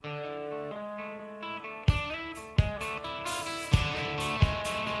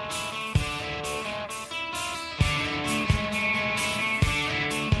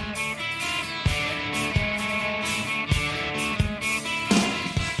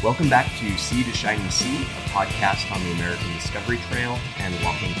Welcome back to Sea to Shining Sea, a podcast on the American Discovery Trail and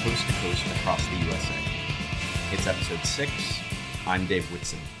walking coast to coast across the USA. It's episode 6. I'm Dave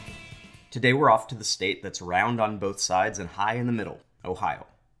Whitson. Today we're off to the state that's round on both sides and high in the middle, Ohio.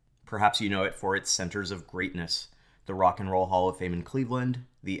 Perhaps you know it for its centers of greatness, the Rock and Roll Hall of Fame in Cleveland,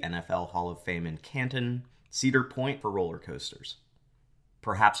 the NFL Hall of Fame in Canton, Cedar Point for roller coasters.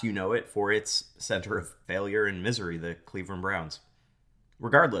 Perhaps you know it for its center of failure and misery, the Cleveland Browns.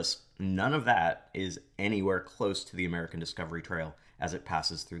 Regardless, none of that is anywhere close to the American Discovery Trail as it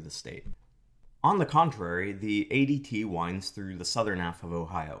passes through the state. On the contrary, the ADT winds through the southern half of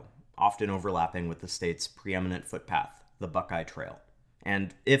Ohio, often overlapping with the state's preeminent footpath, the Buckeye Trail.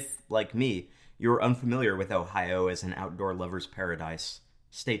 And if, like me, you're unfamiliar with Ohio as an outdoor lover's paradise,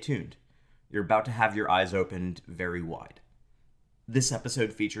 stay tuned. You're about to have your eyes opened very wide. This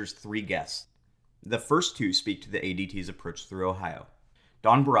episode features 3 guests. The first 2 speak to the ADT's approach through Ohio.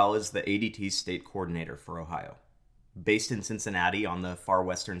 Don Burrell is the ADT's state coordinator for Ohio. Based in Cincinnati on the far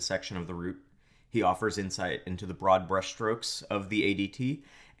western section of the route, he offers insight into the broad brushstrokes of the ADT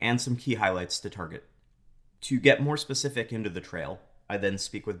and some key highlights to target. To get more specific into the trail, I then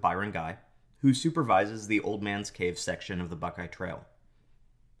speak with Byron Guy, who supervises the Old Man's Cave section of the Buckeye Trail.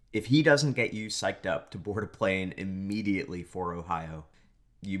 If he doesn't get you psyched up to board a plane immediately for Ohio,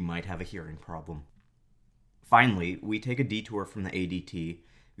 you might have a hearing problem. Finally, we take a detour from the ADT,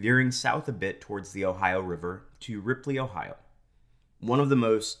 veering south a bit towards the Ohio River to Ripley, Ohio. One of the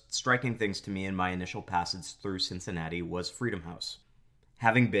most striking things to me in my initial passage through Cincinnati was Freedom House.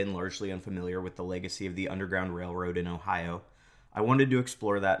 Having been largely unfamiliar with the legacy of the Underground Railroad in Ohio, I wanted to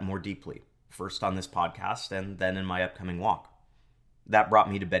explore that more deeply, first on this podcast and then in my upcoming walk. That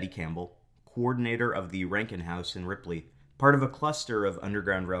brought me to Betty Campbell, coordinator of the Rankin House in Ripley, part of a cluster of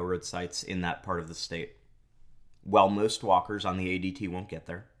Underground Railroad sites in that part of the state. While most walkers on the ADT won't get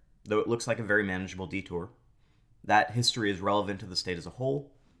there, though it looks like a very manageable detour, that history is relevant to the state as a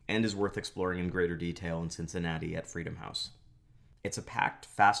whole and is worth exploring in greater detail in Cincinnati at Freedom House. It's a packed,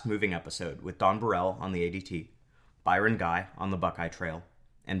 fast-moving episode with Don Burrell on the ADT, Byron Guy on the Buckeye Trail,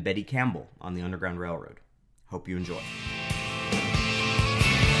 and Betty Campbell on the Underground Railroad. Hope you enjoy.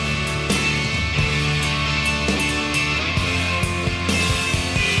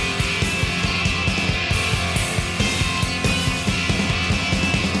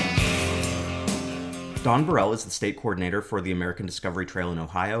 Don Burrell is the state coordinator for the American Discovery Trail in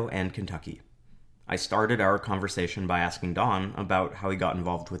Ohio and Kentucky. I started our conversation by asking Don about how he got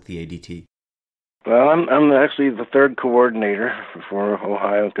involved with the ADT. Well, I'm actually the third coordinator for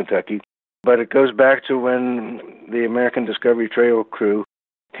Ohio and Kentucky, but it goes back to when the American Discovery Trail crew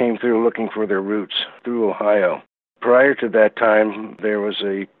came through looking for their routes through Ohio. Prior to that time, there was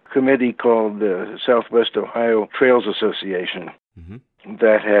a committee called the Southwest Ohio Trails Association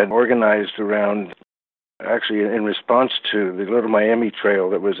that had organized around, actually in response to the Little Miami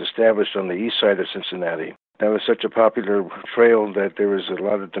Trail that was established on the east side of Cincinnati. That was such a popular trail that there was a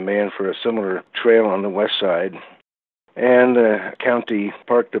lot of demand for a similar trail on the west side. And the county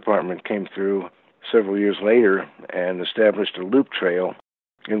park department came through several years later and established a loop trail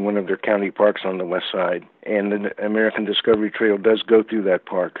in one of their county parks on the west side. And the American Discovery Trail does go through that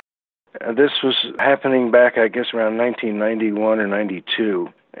park. This was happening back, I guess, around 1991 or 92.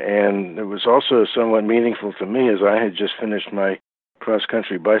 And it was also somewhat meaningful to me as I had just finished my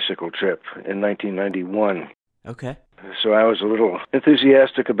cross-country bicycle trip in 1991. Okay. So I was a little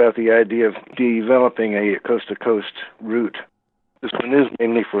enthusiastic about the idea of developing a coast-to-coast route. This one is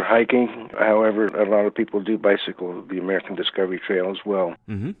mainly for hiking. However, a lot of people do bicycle the American Discovery Trail as well.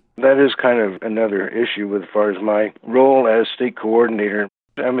 That is kind of another issue with as far as my role as state coordinator.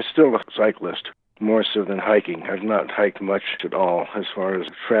 I'm still a cyclist, more so than hiking. I've not hiked much at all as far as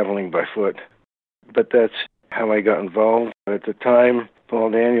traveling by foot. But that's how I got involved. At the time,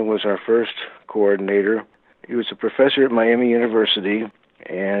 Paul Daniel was our first coordinator. He was a professor at Miami University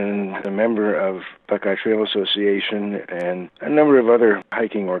and a member of Buckeye Trail Association and a number of other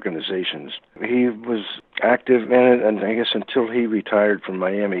hiking organizations. He was active in it, and I guess until he retired from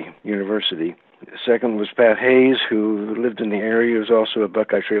Miami University. The second was Pat Hayes, who lived in the area. He was also a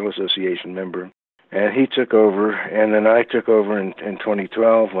Buckeye Trail Association member. And he took over, and then I took over in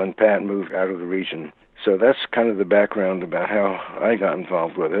 2012 when Pat moved out of the region. So that's kind of the background about how I got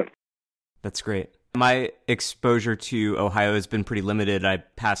involved with it. That's great. My exposure to Ohio has been pretty limited. I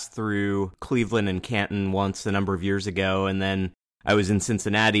passed through Cleveland and Canton once a number of years ago, and then I was in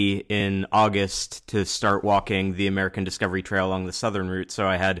Cincinnati in August to start walking the American Discovery Trail along the southern route, so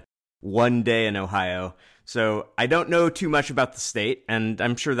I had one day in Ohio. So I don't know too much about the state, and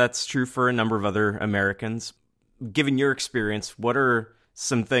I'm sure that's true for a number of other Americans. Given your experience, what are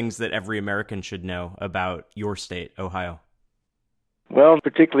some things that every American should know about your state, Ohio? Well,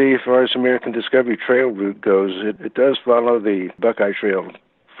 particularly as far as American Discovery Trail route goes, it does follow the Buckeye Trail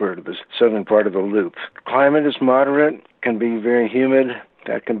for the southern part of the loop. Climate is moderate, can be very humid.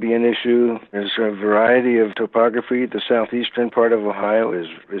 That can be an issue. There's a variety of topography. The southeastern part of Ohio is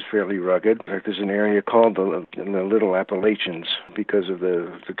fairly rugged. In fact, there's an area called the Little Appalachians because of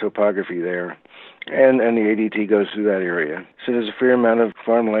the topography there. And the ADT goes through that area. So there's a fair amount of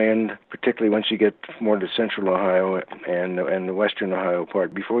farmland, particularly once you get more to central Ohio and the western Ohio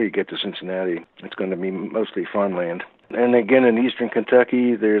part. Before you get to Cincinnati, it's going to be mostly farmland. And again, in eastern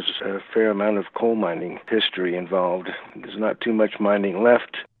Kentucky, there's a fair amount of coal mining history involved. There's not too much mining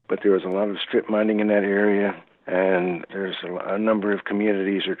left, but there was a lot of strip mining in that area. And there's a number of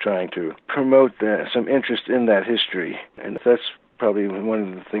communities are trying to promote some interest in that history. And that's probably one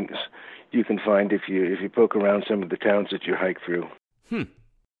of the things you can find if you poke around some of the towns that you hike through.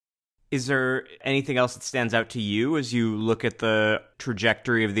 Is there anything else that stands out to you as you look at the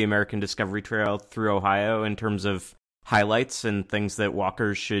trajectory of the American Discovery Trail through Ohio in terms of highlights and things that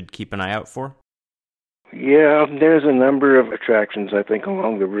walkers should keep an eye out for? Yeah, there's a number of attractions, I think,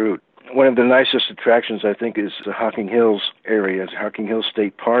 along the route. One of the nicest attractions, I think, is the Hocking Hills area, Hocking Hills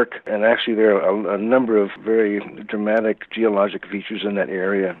State Park. And actually, there are a number of very dramatic geologic features in that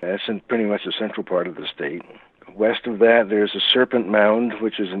area. That's in pretty much the central part of the state. West of that, there's a Serpent Mound,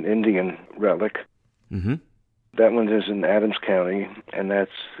 which is an Indian relic. Mm-hmm. That one is in Adams County, and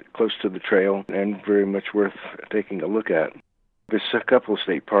that's close to the trail and very much worth taking a look at. There's a couple of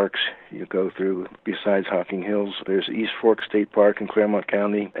state parks you go through besides Hocking Hills. There's East Fork State Park in Claremont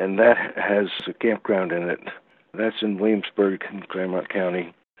County, and that has a campground in it. That's in Williamsburg in Claremont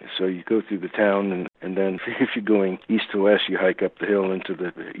County. So you go through the town, and then if you're going east to west, you hike up the hill into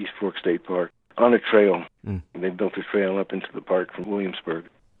the East Fork State Park on a trail. They built a trail up into the park from Williamsburg.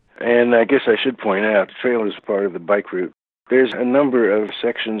 And I guess I should point out, the trail is part of the bike route. There's a number of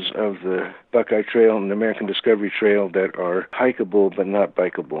sections of the Buckeye Trail and the American Discovery Trail that are hikeable but not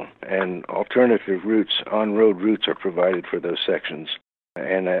bikeable. And alternative routes, on-road routes, are provided for those sections.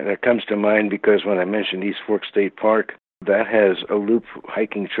 And that comes to mind because when I mentioned East Fork State Park, that has a loop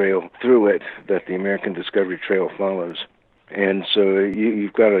hiking trail through it that the American Discovery Trail follows. And so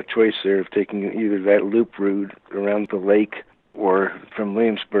you've got a choice there of taking either that loop route around the lake or from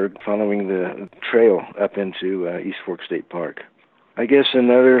Williamsburg following the trail up into East Fork State Park. I guess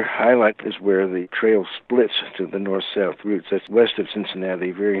another highlight is where the trail splits to the north-south routes. That's west of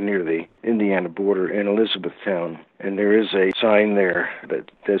Cincinnati, very near the Indiana border in Elizabethtown. And there is a sign there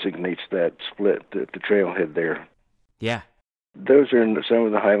that designates that split, the trailhead there. Yeah. Those are some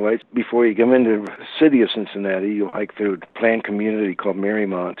of the highlights. Before you come into the city of Cincinnati, you'll hike through a planned community called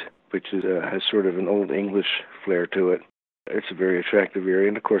Marymount, which has sort of an Old English flair to it. It's a very attractive area,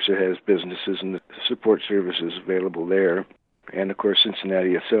 and of course it has businesses and support services available there, and of course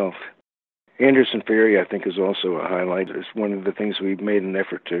Cincinnati itself. Anderson Ferry, I think, is also a highlight. It's one of the things we've made an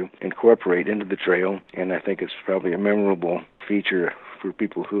effort to incorporate into the trail, and I think it's probably a memorable feature for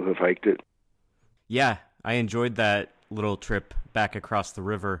people who have hiked it. Yeah, I enjoyed that little trip back across the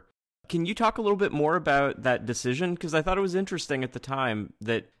river. Can you talk a little bit more about that decision? Because I thought it was interesting at the time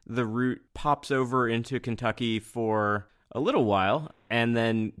that the route pops over into Kentucky for a little while and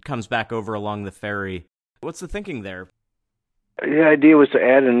then comes back over along the ferry. What's the thinking there? The idea was to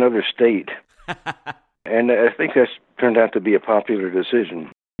add another state. And I think that's turned out to be a popular decision.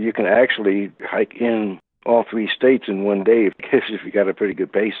 You can actually hike in all three states in one day if you got a pretty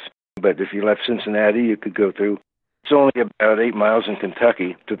good pace. But if you left Cincinnati, you could go through. It's only about 8 miles in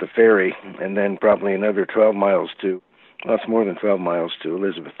Kentucky to the ferry, and then probably another 12 miles it's more than 12 miles to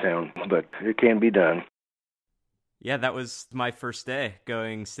Elizabethtown, but it can be done. Yeah, that was my first day,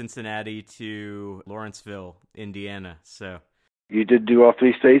 going Cincinnati to Lawrenceville, Indiana. So you did do all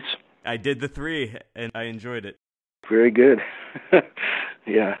three states? I did the three, and I enjoyed it. Very good.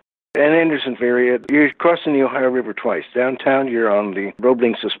 Yeah. And Anderson Ferry, you're crossing the Ohio River twice. Downtown, you're on the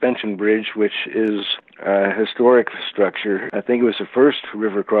Roebling Suspension Bridge, which is a historic structure. I think it was the first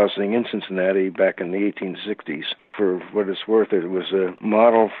river crossing in Cincinnati back in the 1860s. For what it's worth, it was a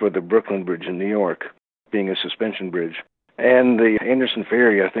model for the Brooklyn Bridge in New York, being a suspension bridge. And the Anderson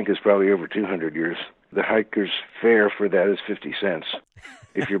Ferry, I think, is probably over 200 years. The hiker's fare for that is 50 cents.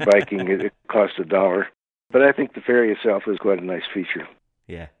 If you're biking, it costs $1. But I think the ferry itself is quite a nice feature.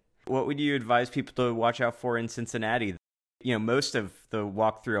 Yeah. What would you advise people to watch out for in Cincinnati? You know, most of the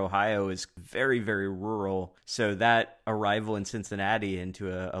walk through Ohio is very, very rural. So that arrival in Cincinnati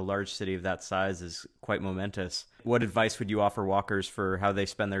into a large city of that size is quite momentous. What advice would you offer walkers for how they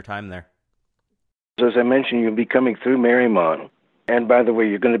spend their time there? As I mentioned, you'll be coming through Marymount. And by the way,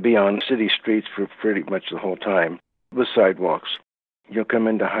 you're going to be on city streets for pretty much the whole time with sidewalks. You'll come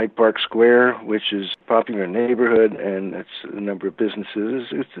into Hyde Park Square, which is a popular neighborhood, and it's a number of businesses.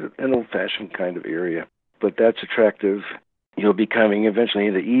 It's an old-fashioned kind of area, but that's attractive. You'll be coming eventually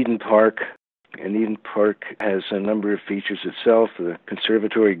into Eden Park, and Eden Park has a number of features itself. The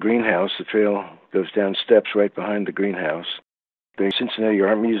conservatory greenhouse, the trail goes down steps right behind the greenhouse. The Cincinnati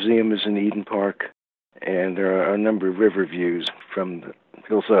Art Museum is in Eden Park, and there are a number of river views from the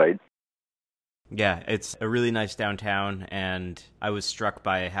hillside. Yeah, it's a really nice downtown, and I was struck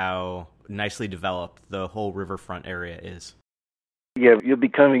by how nicely developed the whole riverfront area is. Yeah, you'll be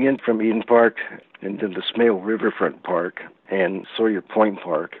coming in from Eden Park into the Smale Riverfront Park and Sawyer Point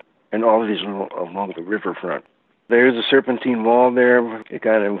Park, and all of these are along the riverfront. There's a serpentine wall there. It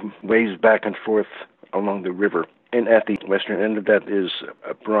kind of waves back and forth along the river. And at the western end of that is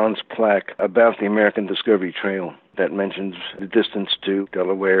a bronze plaque about the American Discovery Trail that mentions the distance to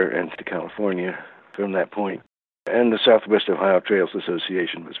Delaware and to California from that point. And the Southwest Ohio Trails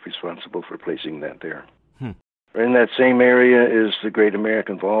Association was responsible for placing that there. In that same area is the Great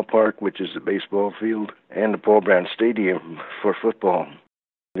American Ballpark, which is the baseball field, and the Paul Brown Stadium for football.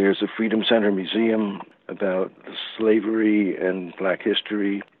 There's a Freedom Center Museum about slavery and black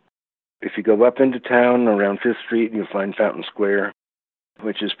history. If you go up into town around 5th Street, you'll find Fountain Square,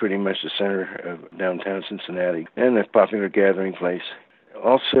 which is pretty much the center of downtown Cincinnati and a popular gathering place.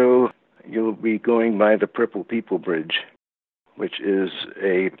 Also, you'll be going by the Purple People Bridge, which is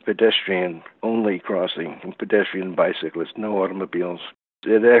a pedestrian-only crossing, pedestrian and bicyclists, no automobiles.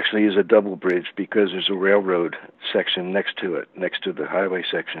 It actually is a double bridge because there's a railroad section next to it, next to the highway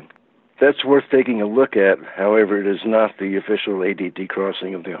section. That's worth taking a look at. However, it is not the official ADT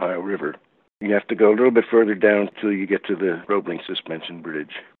crossing of the Ohio River. You have to go a little bit further down till you get to the Roebling Suspension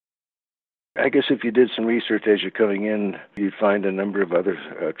Bridge. I guess if you did some research as you're coming in, you'd find a number of other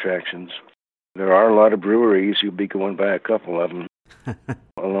attractions. There are a lot of breweries. You'll be going by a couple of them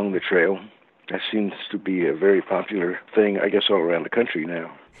along the trail. That seems to be a very popular thing, I guess, all around the country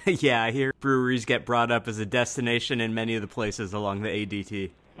now. Yeah, I hear breweries get brought up as a destination in many of the places along the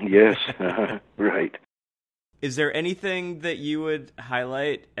ADT. Yes, right. Is there anything that you would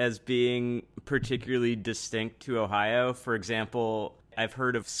highlight as being particularly distinct to Ohio? For example, I've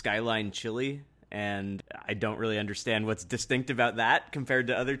heard of Skyline Chili, and I don't really understand what's distinct about that compared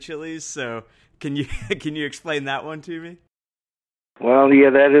to other chilies. So can you explain that one to me? Well, yeah,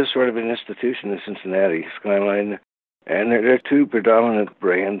 that is sort of an institution in Cincinnati, Skyline. And there are two predominant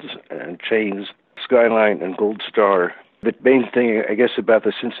brands and chains, Skyline and Gold Star. The main thing, I guess, about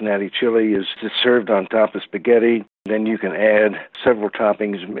the Cincinnati chili is it's served on top of spaghetti. Then you can add several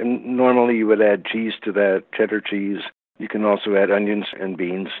toppings. Normally you would add cheese to that, cheddar cheese. You can also add onions and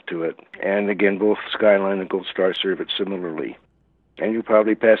beans to it. And again, both Skyline and Gold Star serve it similarly. And you'll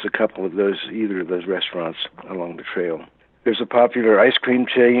probably pass a couple of those, either of those restaurants along the trail. There's a popular ice cream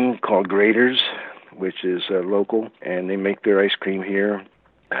chain called Grater's, which is local, and they make their ice cream here.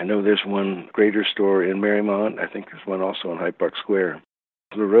 I know there's one Grater store in Marymount. I think there's one also in Hyde Park Square.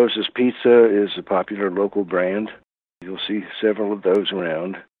 La Rosa's Pizza is a popular local brand. You'll see several of those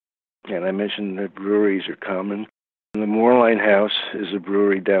around. And I mentioned that breweries are common. The Moorline House is a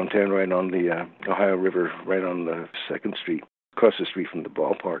brewery downtown right on the Ohio River, right on the 2nd Street, across the street from the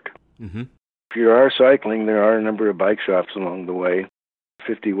ballpark. Mm-hmm. If you are cycling, there are a number of bike shops along the way.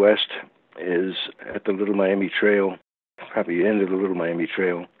 50 West is at the Little Miami Trail, probably the end of the Little Miami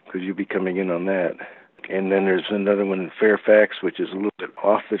Trail, because you'll be coming in on that. And then there's another one in Fairfax, which is a little bit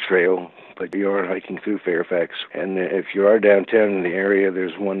off the trail, but you are hiking through Fairfax. And if you are downtown in the area,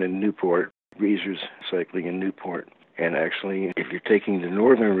 there's one in Newport, Reeser's Cycling in Newport. And actually, if you're taking the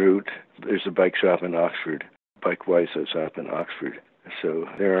northern route, there's a bike shop in Oxford, Bikewise that's up in Oxford. So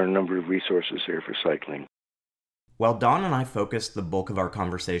there are a number of resources there for cycling. While Don and I focused the bulk of our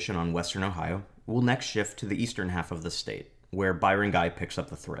conversation on Western Ohio, we'll next shift to the eastern half of the state, where Byron Guy picks up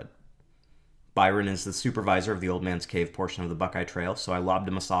the thread. Byron is the supervisor of the Old Man's Cave portion of the Buckeye Trail, so I lobbed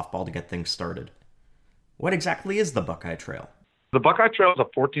him a softball to get things started. What exactly is the Buckeye Trail? The Buckeye Trail is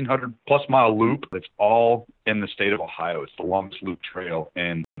a 1,400-plus mile loop that's all in the state of Ohio. It's the longest loop trail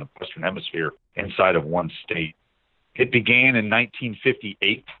in the Western Hemisphere inside of one state. It began in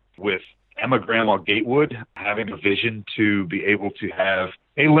 1958 with Emma Grandma Gatewood having a vision to be able to have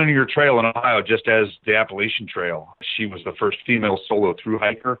a linear trail in Ohio, just as the Appalachian Trail. She was the first female solo thru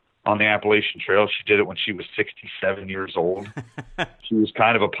hiker on the Appalachian Trail. She did it when she was 67 years old. She was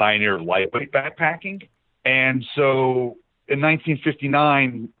kind of a pioneer of lightweight backpacking. And so in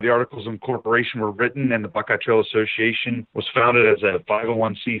 1959, the Articles of Incorporation were written, and the Buckeye Trail Association was founded as a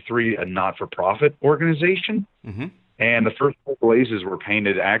 501c3, a not-for-profit organization. Mm-hmm. And the first blazes were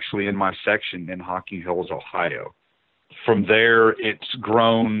painted actually in my section in Hocking Hills, Ohio. From there, it's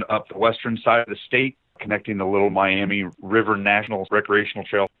grown up the western side of the state, connecting the Little Miami River National Recreational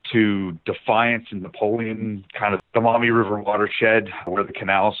Trail to Defiance and Napoleon, kind of the Maumee River watershed, where the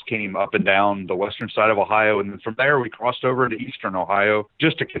canals came up and down the western side of Ohio. And then from there, we crossed over into eastern Ohio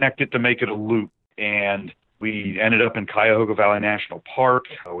just to connect it to make it a loop. And we ended up in Cuyahoga Valley National Park,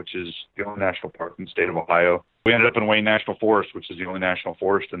 which is the only national park in the state of Ohio. We ended up in Wayne National Forest, which is the only national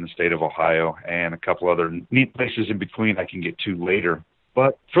forest in the state of Ohio, and a couple other neat places in between I can get to later.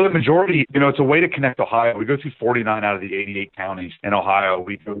 But for the majority, it's a way to connect Ohio. We go through 49 out of the 88 counties in Ohio.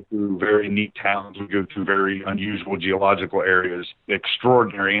 We go through very neat towns. We go through very unusual geological areas,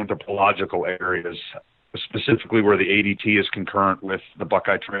 extraordinary anthropological areas, specifically where the ADT is concurrent with the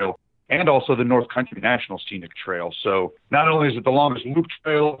Buckeye Trail, and also the North Country National Scenic Trail. So not only is it the longest loop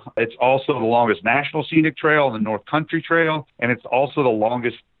trail, it's also the longest national scenic trail, the North Country Trail, and it's also the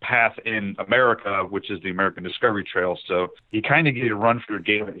longest path in America, which is the American Discovery Trail. So you kind of get to run for your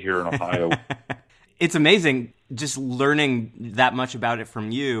gamut here in Ohio. It's amazing just learning that much about it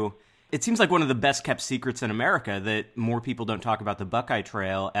from you. It seems like one of the best kept secrets in America that more people don't talk about the Buckeye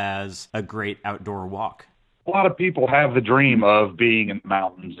Trail as a great outdoor walk. A lot of people have the dream of being in the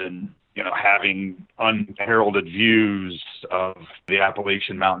mountains and having unheralded views of the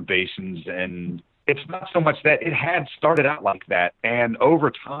Appalachian mountain basins. And it's not so much that it had started out like that. And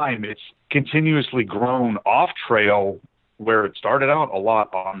over time, it's continuously grown off trail where it started out a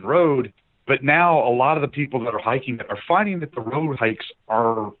lot on road. But now a lot of the people that are hiking it are finding that the road hikes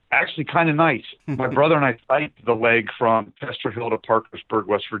are actually kind of nice. My brother and I hiked the leg from Chester Hill to Parkersburg,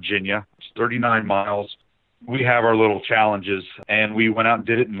 West Virginia. It's 39 miles. We have our little challenges, and we went out and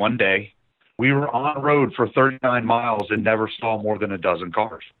did it in one day. We were on road for 39 miles and never saw more than a dozen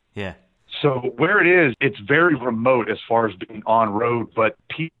cars. Yeah. So where it is, it's very remote as far as being on road, but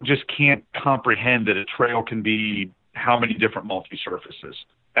people just can't comprehend that a trail can be how many different multi-surfaces.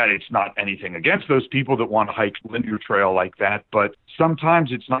 And it's not anything against those people that want to hike linear trail like that, but sometimes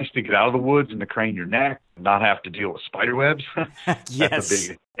it's nice to get out of the woods and to crane your neck, not have to deal with spider webs.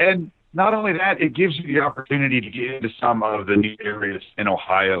 Yes. And not only that, it gives you the opportunity to get into some of the neat areas in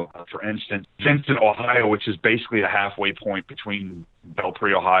Ohio. For instance, Vincent, Ohio, which is basically a halfway point between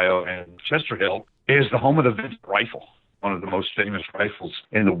Belpre, Ohio, and Chester Hill, is the home of the Vincent rifle, one of the most famous rifles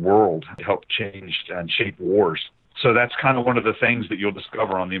in the world. It helped change and shape wars. So that's kind of one of the things that you'll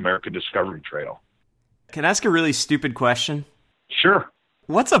discover on the American Discovery Trail. Can I ask a really stupid question? Sure.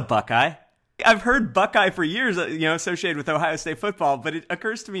 What's a Buckeye? I've heard Buckeye for years, associated with Ohio State football, but it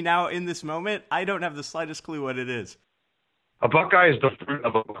occurs to me now in this moment, I don't have the slightest clue what it is. A Buckeye is the fruit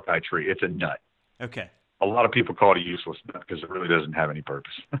of a Buckeye tree. It's a nut. Okay. A lot of people call it a useless nut because it really doesn't have any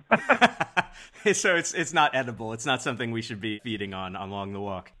purpose. So it's not edible. It's not something we should be feeding on along the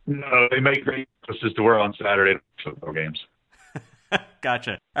walk. No, they make great necklaces to wear on Saturday football games.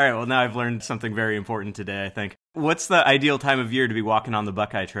 Gotcha. All right, well, now I've learned something very important today, I think. What's the ideal time of year to be walking on the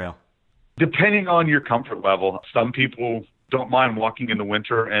Buckeye Trail? Depending on your comfort level, some people don't mind walking in the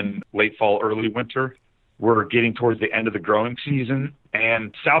winter and late fall, early winter. We're getting towards the end of the growing season,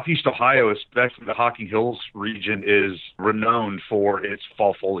 and Southeast Ohio, especially the Hocking Hills region, is renowned for its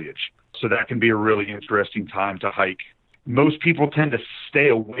fall foliage. So that can be a really interesting time to hike. Most people tend to stay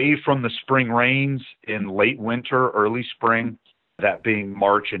away from the spring rains in late winter, early spring, that being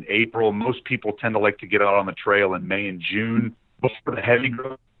March and April. Most people tend to like to get out on the trail in May and June before the heavy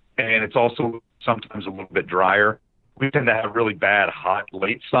growth. And it's also sometimes a little bit drier. We tend to have really bad, hot,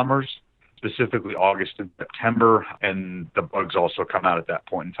 late summers, specifically August and September, and the bugs also come out at that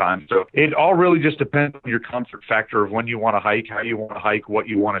point in time. So it all really just depends on your comfort factor of when you want to hike, how you want to hike, what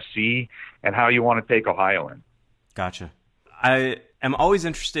you want to see, and how you want to take Ohio in. Gotcha. I am always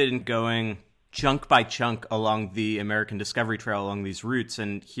interested in going chunk by chunk along the American Discovery Trail, along these routes,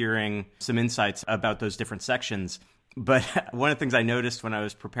 and hearing some insights about those different sections. But one of the things I noticed when I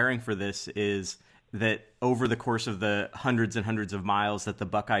was preparing for this is that over the course of the hundreds and hundreds of miles that the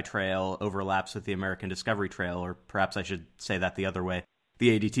Buckeye Trail overlaps with the American Discovery Trail, or perhaps I should say that the other way,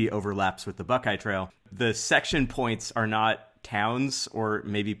 the ADT overlaps with the Buckeye Trail, the section points are not towns or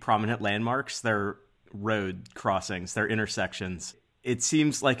maybe prominent landmarks. They're road crossings, they're intersections. It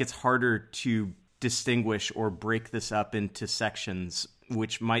seems like it's harder to distinguish or break this up into sections,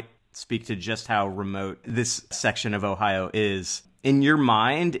 which might speak to just how remote this section of Ohio is. In your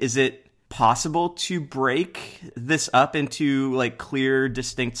mind, is it possible to break this up into like clear,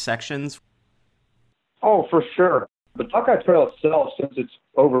 distinct sections? Oh, for sure. The Buckeye Trail itself, since it's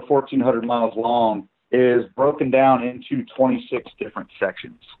over 1,400 miles long, is broken down into 26 different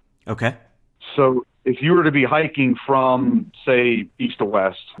sections. Okay. So if you were to be hiking from, say, east to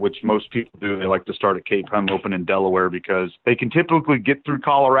west, which most people do, they like to start at Cape Henlopen in Delaware because they can typically get through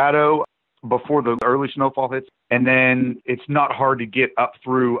Colorado before the early snowfall hits. And then it's not hard to get up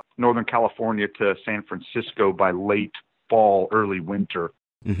through Northern California to San Francisco by late fall, early winter.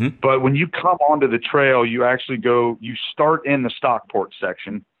 Mm-hmm. But when you come onto the trail, you start in the Stockport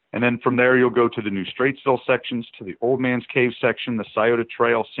section. And then from there, you'll go to the New Straitsville sections, to the Old Man's Cave section, the Scioto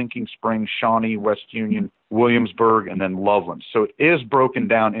Trail, Sinking Spring, Shawnee, West Union, Williamsburg, and then Loveland. So it is broken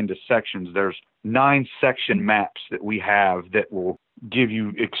down into sections. There's 9 section maps that we have that will give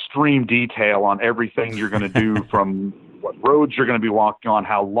you extreme detail on everything you're going to do, from what roads you're going to be walking on,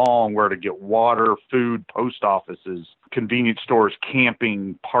 how long, where to get water, food, post offices, convenience stores,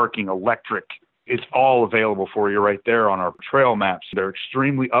 camping, parking, electric. It's all available for you right there on our trail maps. They're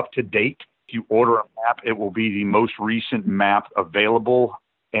extremely up to date. If you order a map, it will be the most recent map available,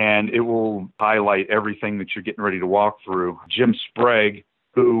 and it will highlight everything that you're getting ready to walk through. Jim Sprague,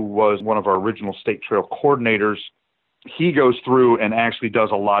 who was one of our original state trail coordinators, he goes through and actually does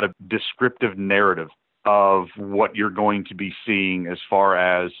a lot of descriptive narrative of what you're going to be seeing as far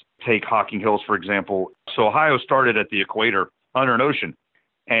as, take Hocking Hills, for example. So Ohio started at the equator under an ocean.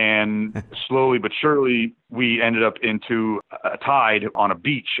 And slowly but surely, we ended up into a tide on a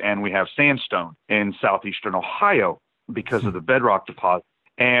beach, and we have sandstone in southeastern Ohio because of the bedrock deposit.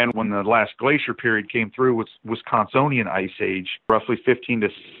 And when the last glacier period came through with Wisconsinian ice age, roughly 15 to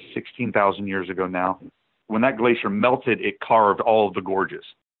 16,000 years ago now, when that glacier melted, it carved all of the gorges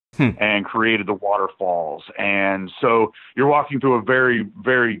and created the waterfalls. And so you're walking through a very,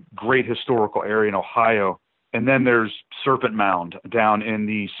 very great historical area in Ohio. And then there's Serpent Mound down in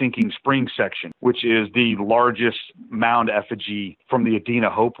the Sinking Spring section, which is the largest mound effigy from the Adena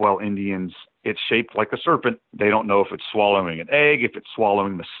Hopewell Indians. It's shaped like a serpent. They don't know if it's swallowing an egg, if it's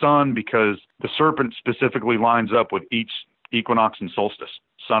swallowing the sun, because the serpent specifically lines up with each equinox and solstice,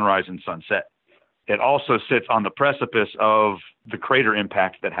 sunrise and sunset. It also sits on the precipice of the crater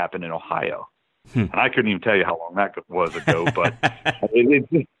impact that happened in Ohio. And I couldn't even tell you how long that was ago, but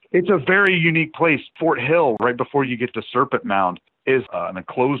it's a very unique place. Fort Hill, right before you get to Serpent Mound, is an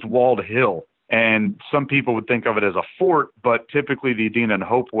enclosed walled hill. And some people would think of it as a fort, but typically the Adena and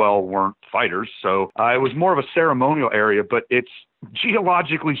Hopewell weren't fighters. So it was more of a ceremonial area, but it's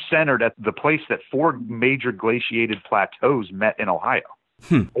geologically centered at the place that 4 major glaciated plateaus met in Ohio.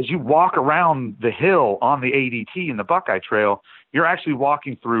 As you walk around the hill on the ADT and the Buckeye Trail, you're actually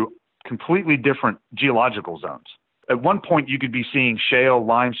walking through completely different geological zones. At one point, you could be seeing shale,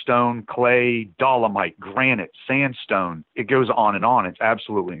 limestone, clay, dolomite, granite, sandstone. It goes on and on. It's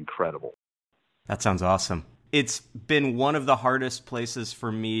absolutely incredible. That sounds awesome. It's been one of the hardest places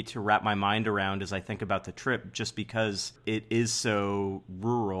for me to wrap my mind around as I think about the trip, just because it is so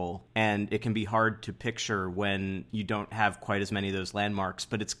rural and it can be hard to picture when you don't have quite as many of those landmarks.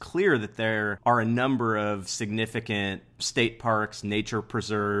 But it's clear that there are a number of significant state parks, nature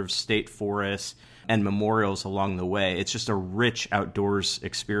preserves, state forests, and memorials along the way. It's just a rich outdoors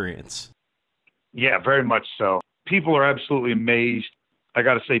experience. Yeah, very much so. People are absolutely amazed. I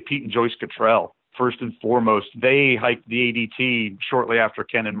got to say, Pete and Joyce Cottrell, first and foremost, they hiked the ADT shortly after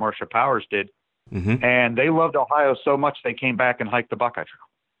Ken and Marcia Powers did. Mm-hmm. And they loved Ohio so much they came back and hiked the Buckeye Trail.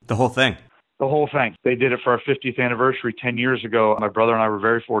 The whole thing? The whole thing. They did it for our 50th anniversary 10 years ago. My brother and I were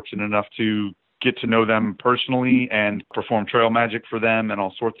very fortunate enough to get to know them personally and perform trail magic for them and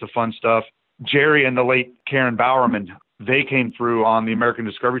all sorts of fun stuff. Jerry and the late Karen Bowerman, they came through on the American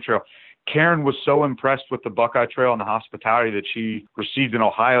Discovery Trail. Karen was so impressed with the Buckeye Trail and the hospitality that she received in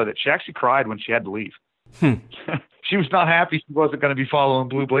Ohio that she actually cried when she had to leave. She was not happy she wasn't going to be following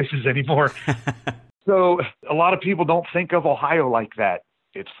Blue Blazes anymore. So a lot of people don't think of Ohio like that.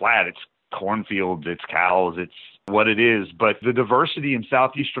 It's flat, it's cornfields, it's cows, it's what it is. But the diversity in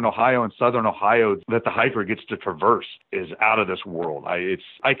southeastern Ohio and southern Ohio that the hiker gets to traverse is out of this world.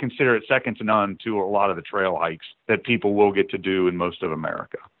 I consider it second to none to a lot of the trail hikes that people will get to do in most of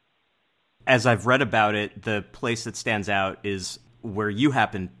America. As I've read about it, the place that stands out is where you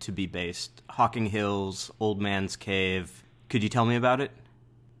happen to be based, Hocking Hills, Old Man's Cave. Could you tell me about it?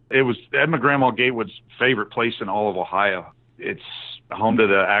 It was Emma Grandma Gatewood's favorite place in all of Ohio. It's home to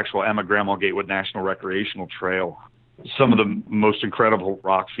the actual Emma Grandma Gatewood National Recreational Trail. Some of the most incredible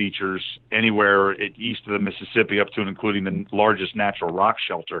rock features anywhere east of the Mississippi, up to and including the largest natural rock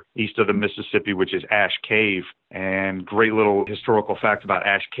shelter east of the Mississippi, which is Ash Cave. And great little historical fact about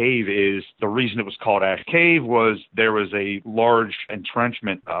Ash Cave is the reason it was called Ash Cave was there was a large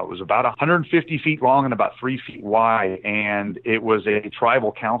entrenchment. It was about 150 feet long and about 3 feet wide. And it was a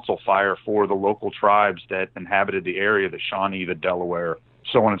tribal council fire for the local tribes that inhabited the area, the Shawnee, the Delaware,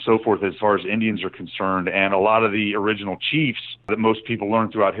 so on and so forth as far as Indians are concerned. And a lot of the original chiefs that most people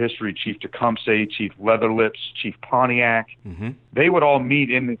learn throughout history, Chief Tecumseh, Chief Leatherlips, Chief Pontiac, they would all meet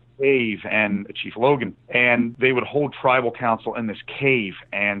in this cave, and Chief Logan, and they would hold tribal council in this cave.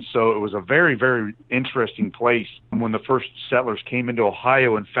 And so it was a very, very interesting place. When the first settlers came into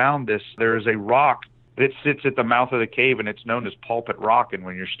Ohio and found this, there is a rock that sits at the mouth of the cave, and it's known as Pulpit Rock. And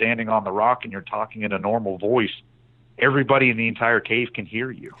when you're standing on the rock and you're talking in a normal voice, everybody in the entire cave can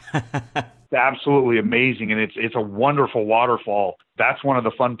hear you. It's absolutely amazing, and it's a wonderful waterfall. That's one of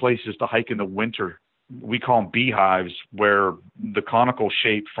the fun places to hike in the winter. We call them beehives, where the conical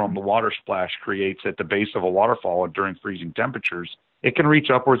shape from the water splash creates at the base of a waterfall during freezing temperatures. It can reach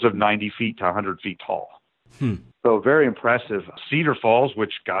upwards of 90 feet to 100 feet tall. So very impressive. Cedar Falls,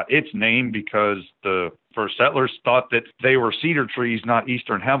 which got its name because the first settlers thought that they were cedar trees, not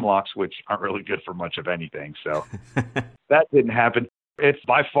eastern hemlocks, which aren't really good for much of anything. So that didn't happen. It's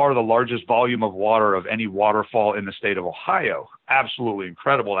by far the largest volume of water of any waterfall in the state of Ohio. Absolutely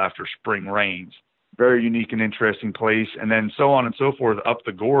incredible after spring rains. Very unique and interesting place. And then so on and so forth up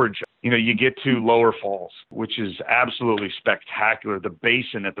the gorge. You get to Lower Falls, which is absolutely spectacular. The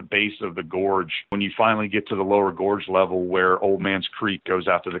basin at the base of the gorge, when you finally get to the lower gorge level where Old Man's Creek goes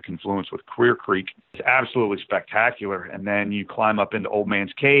out to the confluence with Queer Creek, it's absolutely spectacular. And then you climb up into Old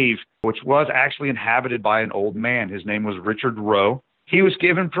Man's Cave, which was actually inhabited by an old man. His name was Richard Rowe. He was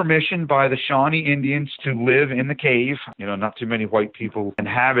given permission by the Shawnee Indians to live in the cave. Not too many white people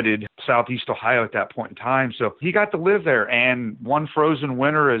inhabited southeast Ohio at that point in time. So he got to live there. And one frozen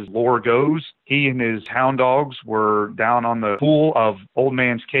winter, as lore goes, he and his hound dogs were down on the pool of Old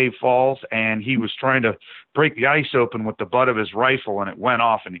Man's Cave Falls, and he was trying to break the ice open with the butt of his rifle, and it went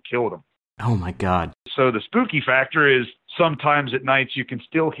off and it killed him. Oh, my God. So the spooky factor is sometimes at nights you can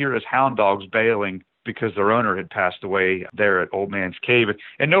still hear his hound dogs bailing because their owner had passed away there at Old Man's Cave.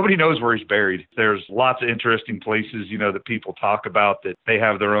 And nobody knows where he's buried. There's lots of interesting places, that people talk about, that they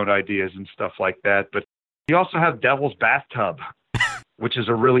have their own ideas and stuff like that. But you also have Devil's Bathtub, which is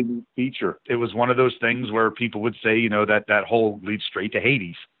a really neat feature. It was one of those things where people would say, that hole leads straight to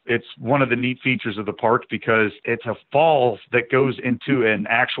Hades. It's one of the neat features of the park because it's a falls that goes into an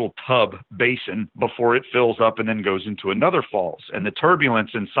actual tub basin before it fills up and then goes into another falls. And the turbulence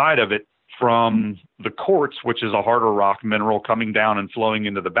inside of it from the quartz, which is a harder rock mineral coming down and flowing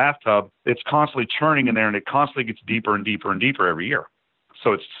into the bathtub, it's constantly churning in there, and it constantly gets deeper and deeper and deeper every year.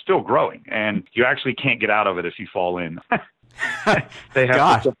 So it's still growing, and you actually can't get out of it if you fall in. They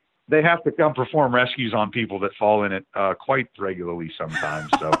have to come perform rescues on people that fall in it quite regularly sometimes.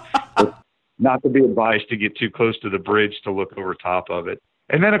 So not to be advised to get too close to the bridge to look over top of it.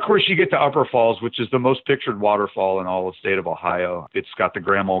 And then, of course, you get to Upper Falls, which is the most pictured waterfall in all of the state of Ohio. It's got the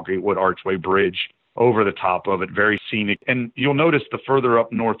Grandma Gatewood Archway Bridge over the top of it, very scenic. And you'll notice the further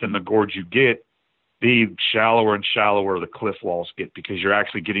up north in the gorge you get, the shallower and shallower the cliff walls get, because you're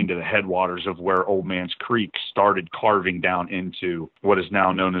actually getting to the headwaters of where Old Man's Creek started carving down into what is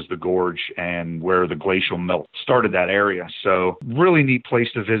now known as the gorge, and where the glacial melt started that area. So really neat place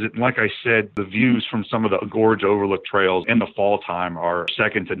to visit. And like I said, the views from some of the gorge overlook trails in the fall time are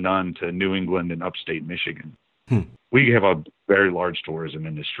second to none to New England and upstate Michigan. We have a very large tourism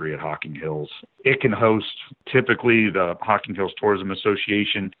industry at Hocking Hills. It can host, typically the Hocking Hills Tourism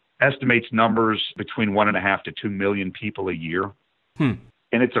Association estimates numbers between 1.5 to 2 million people a year. And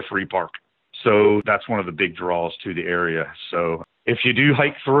it's a free park. So that's one of the big draws to the area. So if you do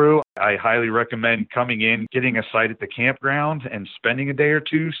hike through, I highly recommend coming in, getting a site at the campground and spending a day or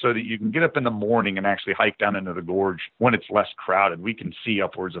two so that you can get up in the morning and actually hike down into the gorge when it's less crowded. We can see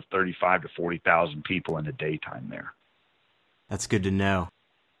upwards of 35 to 40,000 people in the daytime there. That's good to know.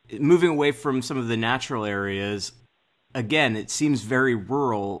 Moving away from some of the natural areas, again, it seems very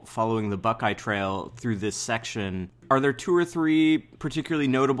rural following the Buckeye Trail through this section. Are there 2 or 3 particularly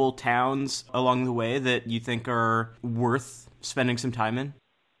notable towns along the way that you think are worth spending some time in?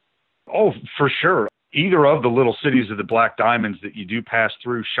 Oh, for sure. Either of the little cities of the Black Diamonds that you do pass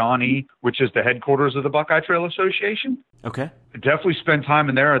through, Shawnee, which is the headquarters of the Buckeye Trail Association. Okay. Definitely spend time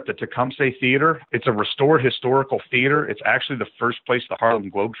in there at the Tecumseh Theater. It's a restored historical theater. It's actually the first place the Harlem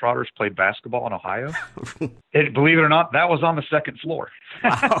Globetrotters played basketball in Ohio. Believe it or not, that was on the second floor.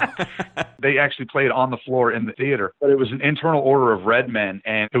 Wow. They actually played on the floor in the theater. But it was an internal order of red men,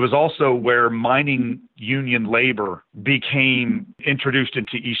 and it was also where mining union labor became introduced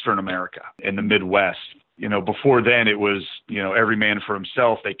into Eastern America in the Midwest. Before then it was, every man for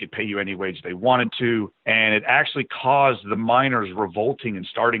himself. They could pay you any wage they wanted to. And it actually caused the miners revolting and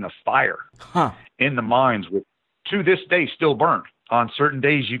starting a fire in the mines, which to this day still burn. On certain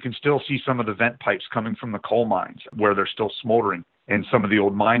days, you can still see some of the vent pipes coming from the coal mines where they're still smoldering. in some of the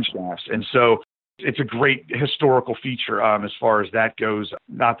old mine shafts. And so it's a great historical feature as far as that goes.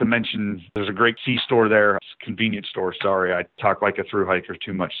 Not to mention, there's a great C-store there. It's a convenience store. Sorry, I talk like a thru hiker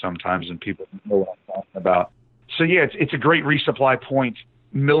too much sometimes, and people don't know what I'm talking about. So yeah, it's a great resupply point.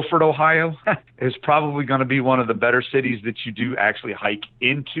 Milford, Ohio is probably going to be one of the better cities that you do actually hike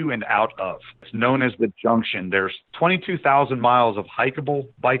into and out of. It's known as the Junction. There's 22,000 miles of hikeable,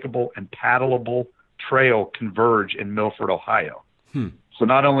 bikeable, and paddleable trail converge in Milford, Ohio. So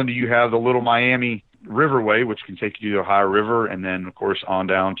not only do you have the Little Miami Riverway, which can take you to the Ohio River, and then, of course, on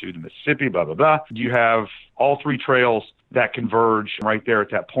down to the Mississippi, blah, blah, blah. You have all three trails that converge right there at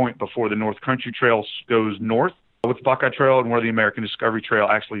that point before the North Country Trail goes north with Buckeye Trail, and where the American Discovery Trail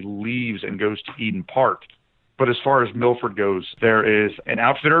actually leaves and goes to Eden Park. But as far as Milford goes, there is an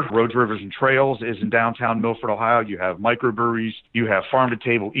outfitter, Roads, Rivers, and Trails, is in downtown Milford, Ohio. You have microbreweries, you have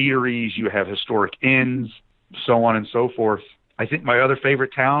farm-to-table eateries, you have historic inns, so on and so forth. I think my other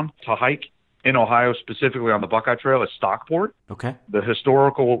favorite town to hike in Ohio, specifically on the Buckeye Trail, is Stockport. Okay. The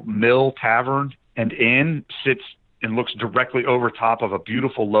historical mill, tavern, and inn sits and looks directly over top of a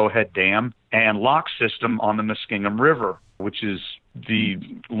beautiful Lowhead Dam and lock system on the Muskingum River, which is the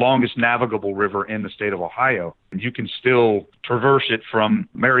longest navigable river in the state of Ohio. You can still traverse it from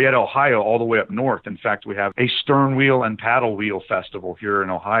Marietta, Ohio, all the way up north. In fact, we have a stern wheel and paddle wheel festival here in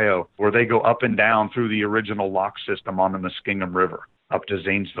Ohio where they go up and down through the original lock system on the Muskingum River up to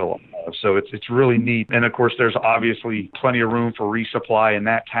Zanesville, Ohio. So it's really neat. And of course, there's obviously plenty of room for resupply in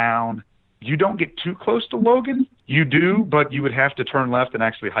that town. You don't get too close to Logan. You do, but you would have to turn left and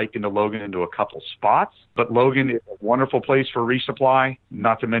actually hike into Logan into a couple spots. But Logan is a wonderful place for resupply,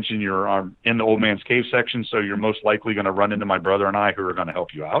 not to mention you're in the Old Man's Cave section, so you're most likely going to run into my brother and I who are going to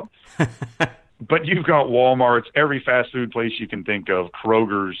help you out. But you've got Walmarts, every fast food place you can think of,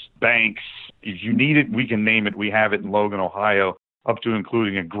 Kroger's, Banks. If you need it, we can name it. We have it in Logan, Ohio, up to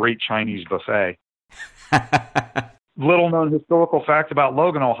including a great Chinese buffet. Little known historical fact about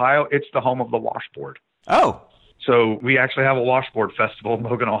Logan, Ohio, it's the home of the washboard. Oh. So we actually have a washboard festival in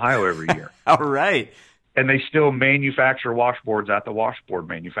Logan, Ohio every year. All right. And they still manufacture washboards at the washboard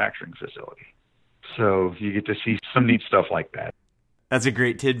manufacturing facility. So you get to see some neat stuff like that. That's a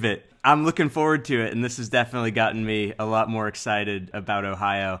great tidbit. I'm looking forward to it, and this has definitely gotten me a lot more excited about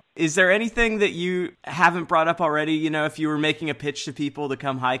Ohio. Is there anything that you haven't brought up already? You know, if you were making a pitch to people to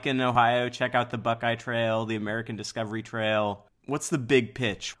come hike in Ohio, check out the Buckeye Trail, the American Discovery Trail, what's the big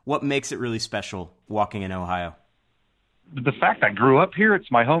pitch? What makes it really special walking in Ohio? The fact I grew up here, it's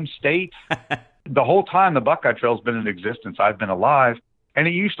my home state. The whole time the Buckeye Trail's been in existence, I've been alive. And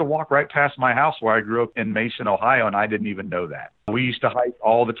it used to walk right past my house where I grew up in Mason, Ohio, and I didn't even know that. We used to hike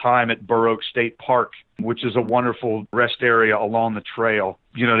all the time at Burr Oak State Park, which is a wonderful rest area along the trail.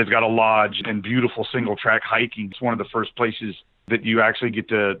 You know, they've got a lodge and beautiful single-track hiking. It's one of the first places that you actually get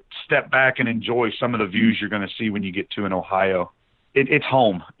to step back and enjoy some of the views you're going to see when you get to in Ohio. It's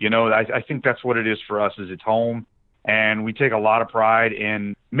home. You know, I think that's what it is for us, is it's home. And we take a lot of pride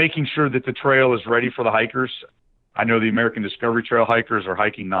in making sure that the trail is ready for the hikers. I know the American Discovery Trail hikers are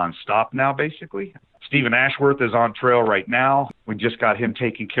hiking nonstop now, basically. Stephen Ashworth is on trail right now. We just got him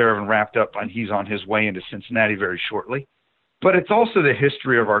taken care of and wrapped up, and he's on his way into Cincinnati very shortly. But it's also the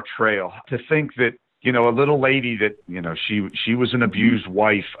history of our trail. To think that, you know, a little lady that, you know, she was an abused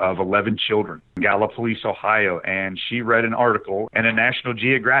wife of 11 children in Gallipolis, Ohio, and she read an article in a National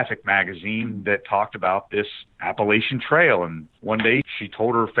Geographic magazine that talked about this Appalachian Trail. And one day she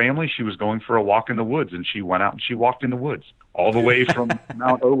told her family she was going for a walk in the woods, and she went out and she walked in the woods all the way from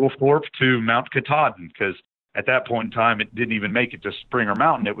Mount Oglethorpe to Mount Katahdin, because at that point in time, it didn't even make it to Springer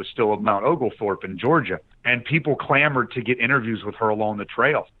Mountain. It was still at Mount Oglethorpe in Georgia. And people clamored to get interviews with her along the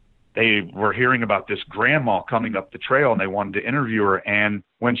trail. They were hearing about this grandma coming up the trail, and they wanted to interview her. And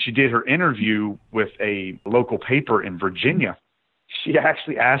when she did her interview with a local paper in Virginia, she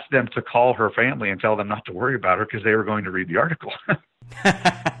actually asked them to call her family and tell them not to worry about her because they were going to read the article.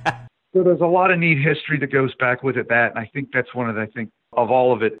 So there's a lot of neat history that goes back with it, and I think that's one of the, of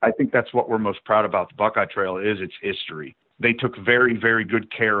all of it, I think that's what we're most proud about the Buckeye Trail is its history. They took very, very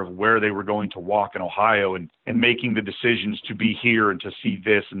good care of where they were going to walk in Ohio and making the decisions to be here and to see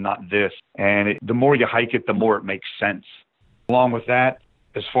this and not this. And the more you hike it, the more it makes sense. Along with that,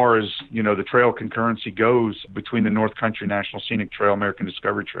 as far as, you know, the trail concurrency goes between the North Country National Scenic Trail, American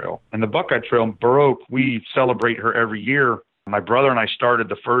Discovery Trail, and the Buckeye Trail in Burr Oak, we celebrate her every year. My brother and I started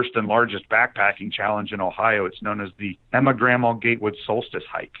the first and largest backpacking challenge in Ohio. It's known as the Emma Grandma Gatewood Solstice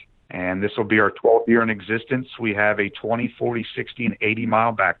Hike. And this will be our 12th year in existence. We have a 20, 40, 60, and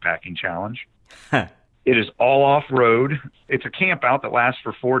 80-mile backpacking challenge. It is all off-road. It's a camp out that lasts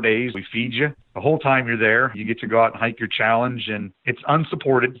for 4 days. We feed you. The whole time you're there, you get to go out and hike your challenge, and it's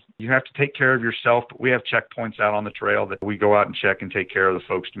unsupported. You have to take care of yourself, but we have checkpoints out on the trail that we go out and check and take care of the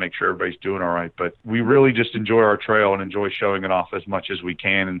folks to make sure everybody's doing all right. But we really just enjoy our trail and enjoy showing it off as much as we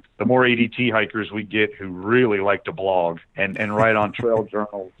can. And the more ADT hikers we get who really like to blog and write on trail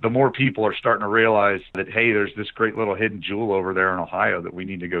journals, the more people are starting to realize that, hey, there's this great little hidden jewel over there in Ohio that we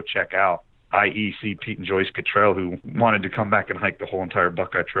need to go check out. I.e. see Pete and Joyce Cottrell, who wanted to come back and hike the whole entire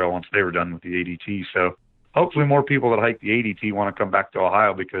Buckeye Trail once they were done with the ADT. So hopefully more people that hike the ADT want to come back to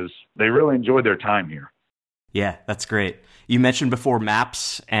Ohio because they really enjoyed their time here. Yeah, that's great. You mentioned before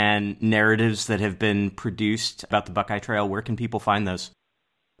maps and narratives that have been produced about the Buckeye Trail. Where can people find those?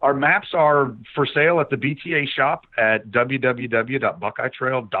 Our maps are for sale at the BTA shop at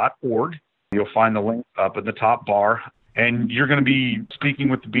www.buckeyetrail.org. You'll find the link up in the top bar. And you're going to be speaking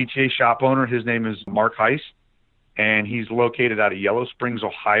with the BTA shop owner. His name is Mark Heiss, and he's located out of Yellow Springs,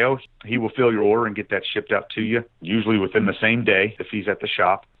 Ohio. He will fill your order and get that shipped out to you, usually within the same day if he's at the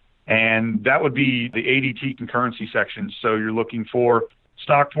shop. And that would be the ADT concurrency section. So you're looking for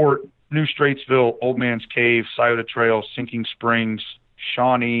Stockport, New Straitsville, Old Man's Cave, Scioto Trail, Sinking Springs,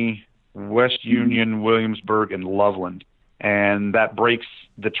 Shawnee, West Union, Williamsburg, and Loveland. And that breaks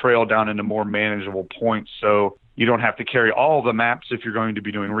the trail down into more manageable points. So you don't have to carry all the maps. If you're going to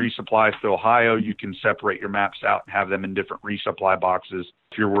be doing resupplies to Ohio, you can separate your maps out and have them in different resupply boxes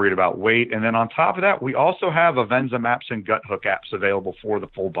if you're worried about weight. And then on top of that, we also have Avenza maps and Gut Hook apps available for the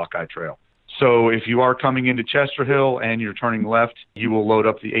full Buckeye Trail. So if you are coming into Chester Hill and you're turning left, you will load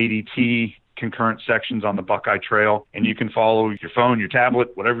up the ADT concurrent sections on the Buckeye Trail, and you can follow your phone, your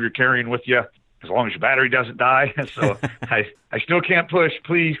tablet, whatever you're carrying with you, as long as your battery doesn't die. So I still can't push.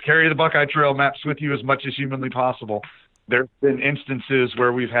 Please carry the Buckeye Trail maps with you as much as humanly possible. There have been instances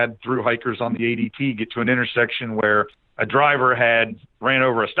where we've had through hikers on the ADT get to an intersection where a driver had ran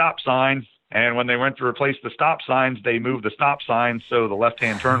over a stop sign, and when they went to replace the stop signs, they moved the stop sign, so the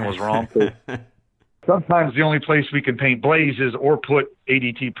left-hand turn was wrong. Sometimes the only place we can paint blazes or put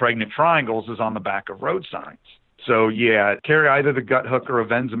ADT pregnant triangles is on the back of road signs. So, yeah, carry either the Gut Hook or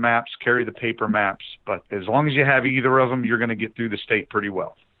Avenza maps, carry the paper maps. But as long as you have either of them, you're going to get through the state pretty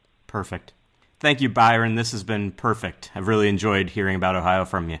well. Perfect. Thank you, Byron. This has been perfect. I've really enjoyed hearing about Ohio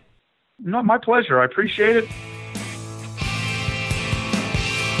from you. No, my pleasure. I appreciate it.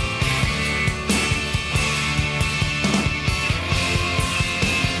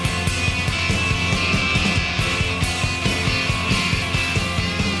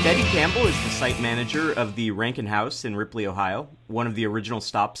 Betty Campbell is the site manager of the Rankin House in Ripley, Ohio, one of the original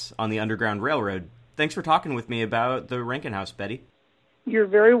stops on the Underground Railroad. Thanks for talking with me about the Rankin House, Betty. You're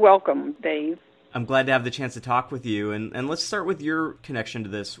very welcome, Dave. I'm glad to have the chance to talk with you, and let's start with your connection to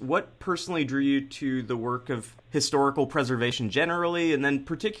this. What personally drew you to the work of historical preservation generally, and then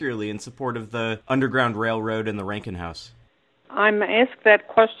particularly in support of the Underground Railroad and the Rankin House? I'm asked that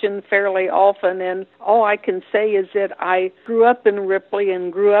question fairly often, and all I can say is that I grew up in Ripley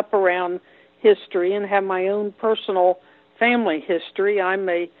and grew up around history and have my own personal family history. I'm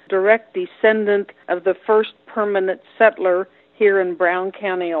a direct descendant of the first permanent settler here in Brown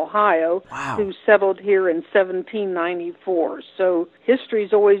County, Ohio, Wow. who settled here in 1794. So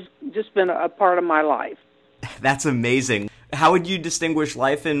history's always just been a part of my life. That's amazing. How would you distinguish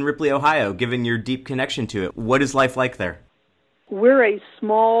life in Ripley, Ohio, given your deep connection to it? What is life like there? We're a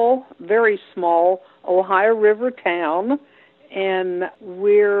small, very small Ohio River town, and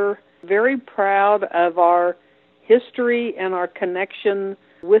we're very proud of our history and our connection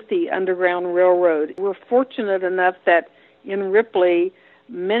with the Underground Railroad. We're fortunate enough that in Ripley,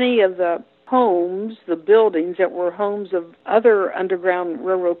 many of the homes, the buildings that were homes of other Underground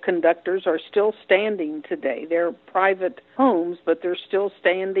Railroad conductors are still standing today. They're private homes, but they're still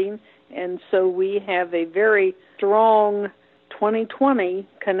standing, and so we have a very strong 2020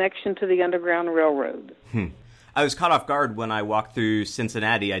 connection to the Underground Railroad. I was caught off guard when I walked through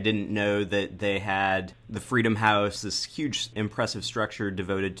Cincinnati. I didn't know that they had the Freedom House, this huge, impressive structure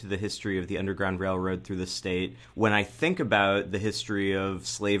devoted to the history of the Underground Railroad through the state. When I think about the history of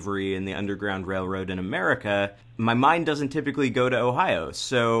slavery and the Underground Railroad in America, my mind doesn't typically go to Ohio.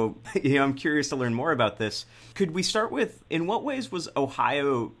 So, I'm curious to learn more about this. Could we start with, in what ways was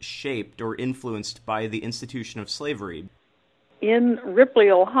Ohio shaped or influenced by the institution of slavery? In Ripley,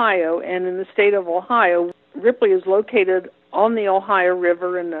 Ohio, and in the state of Ohio, Ripley is located on the Ohio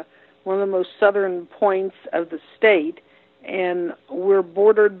River in one of the most southern points of the state, and we're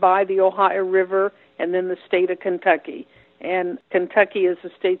bordered by the Ohio River and then the state of Kentucky. And Kentucky is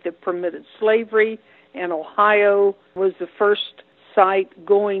the state that permitted slavery, and Ohio was the first site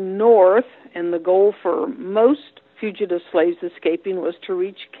going north, and the goal for most fugitive slaves escaping was to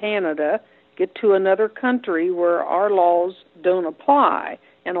reach Canada, get to another country where our laws don't apply.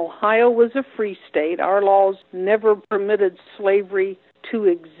 And Ohio was a free state. Our laws never permitted slavery to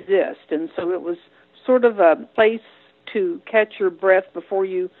exist, and so it was sort of a place to catch your breath before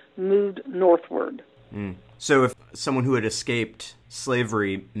you moved northward. So if someone who had escaped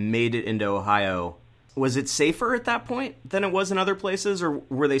slavery made it into Ohio, was it safer at that point than it was in other places, or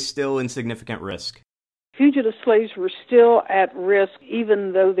were they still in significant risk? Fugitive slaves were still at risk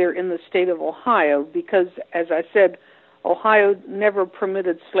even though they're in the state of Ohio because, as I said, Ohio never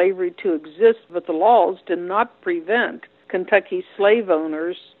permitted slavery to exist, but the laws did not prevent Kentucky slave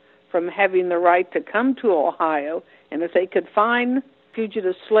owners from having the right to come to Ohio, and if they could find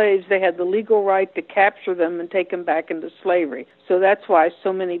fugitive slaves, they had the legal right to capture them and take them back into slavery. So that's why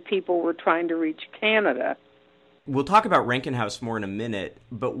so many people were trying to reach Canada. We'll talk about Rankin House more in a minute,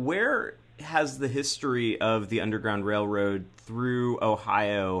 but where has the history of the Underground Railroad through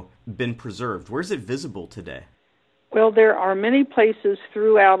Ohio been preserved? Where's it visible today? Well, there are many places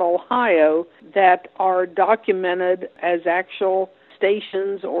throughout Ohio that are documented as actual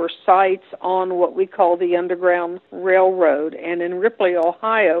stations or sites on what we call the Underground Railroad. And in Ripley,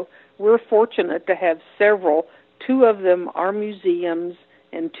 Ohio, we're fortunate to have several. 2 of them are museums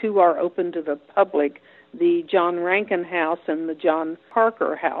and 2 are open to the public, the John Rankin House and the John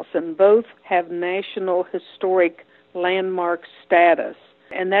Parker House, and both have National Historic Landmark status.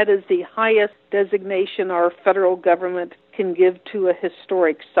 And that is the highest designation our federal government can give to a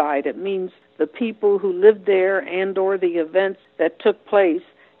historic site. It means the people who lived there and or the events that took place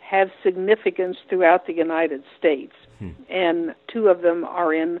have significance throughout the United States. And 2 of them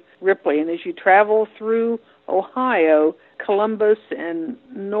are in Ripley. And as you travel through Ohio, Columbus and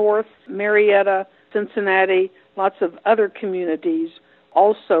North, Marietta, Cincinnati, lots of other communities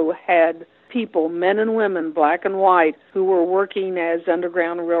also had people, men and women, black and white, who were working as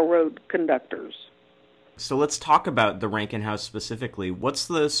Underground Railroad conductors. So let's talk about the Rankin House specifically. What's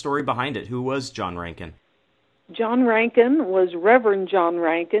the story behind it? Who was John Rankin? John Rankin was Reverend John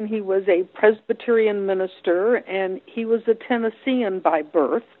Rankin. He was a Presbyterian minister, and he was a Tennessean by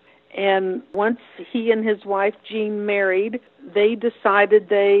birth. And once he and his wife, Jean, married, they decided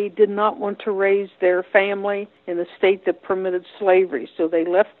they did not want to raise their family in a state that permitted slavery. So they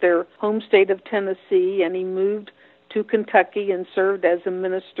left their home state of Tennessee, and he moved to Kentucky and served as a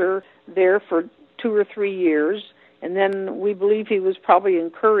minister there for 2 or 3 years. And then we believe he was probably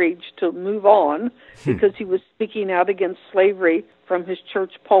encouraged to move on because he was speaking out against slavery from his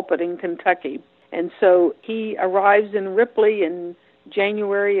church pulpit in Kentucky. And so he arrives in Ripley in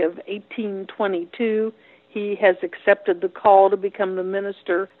January of 1822. He has accepted the call to become the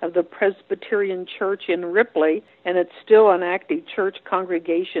minister of the Presbyterian Church in Ripley, and it's still an active church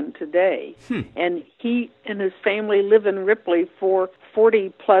congregation today. And he and his family live in Ripley for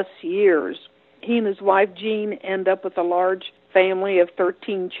 40-plus years. He and his wife, Jean, end up with a large family of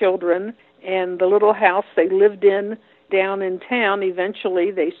 13 children, and the little house they lived in down in town, eventually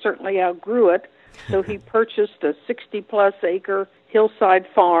they certainly outgrew it, so he purchased a 60-plus acre hillside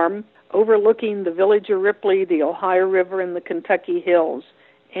farm overlooking the village of Ripley, the Ohio River, and the Kentucky Hills.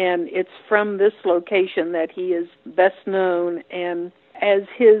 And it's from this location that he is best known. And as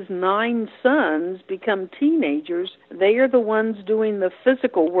his 9 sons become teenagers, they are the ones doing the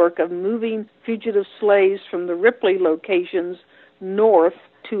physical work of moving fugitive slaves from the Ripley locations north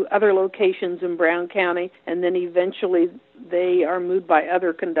to other locations in Brown County, and then eventually they are moved by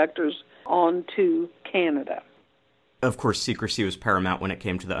other conductors on to Canada. Of course, secrecy was paramount when it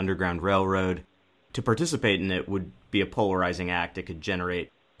came to the Underground Railroad. To participate in it would be a polarizing act. It could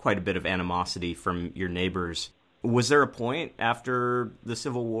generate quite a bit of animosity from your neighbors. Was there a point after the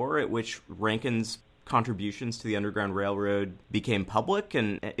Civil War at which Rankin's contributions to the Underground Railroad became public?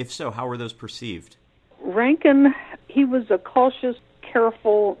 And if so, how were those perceived? Rankin, he was a cautious,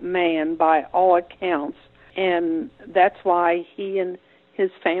 careful man by all accounts, and that's why he and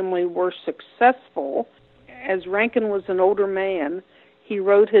his family were successful. As Rankin was an older man, he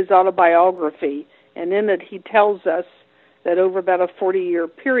wrote his autobiography, and in it he tells us that over about a 40-year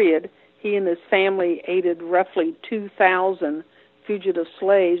period, he and his family aided roughly 2,000 fugitive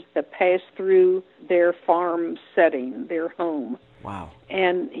slaves that passed through their farm setting, their home. Wow.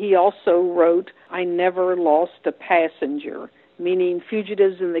 And he also wrote, "I never lost a passenger," meaning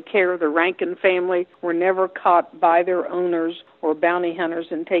fugitives in the care of the Rankin family were never caught by their owners or bounty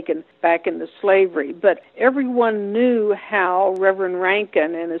hunters and taken back into slavery. But everyone knew how Reverend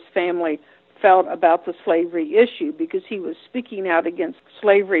Rankin and his family felt about the slavery issue, because he was speaking out against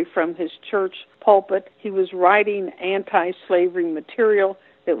slavery from his church pulpit. He was writing anti-slavery material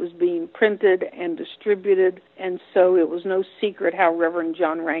that was being printed and distributed, and so it was no secret how Reverend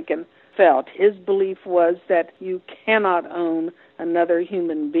John Rankin felt. His belief was that you cannot own another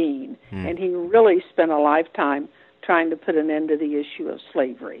human being, and he really spent a lifetime trying to put an end to the issue of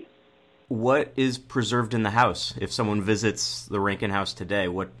slavery. What is preserved in the house? If someone visits the Rankin house today,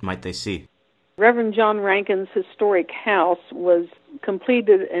 what might they see? Reverend John Rankin's historic house was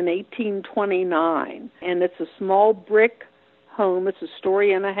completed in 1829, and it's a small brick home. It's a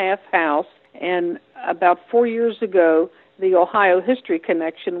story-and-a-half house, and about 4 years ago, the Ohio History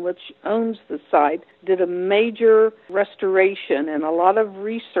Connection, which owns the site, did a major restoration, and a lot of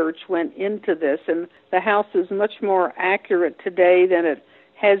research went into this, and the house is much more accurate today than it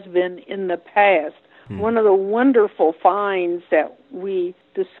has been in the past. One of the wonderful finds that we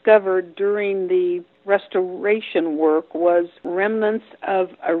discovered during the restoration work was remnants of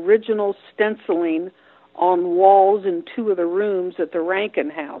original stenciling on walls in two of the rooms at the Rankin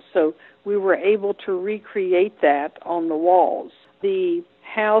house. So we were able to recreate that on the walls. The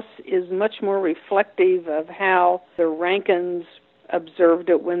house is much more reflective of how the Rankins observed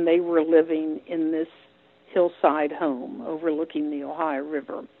it when they were living in this hillside home overlooking the Ohio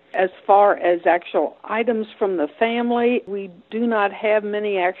River. As far as actual items from the family, we do not have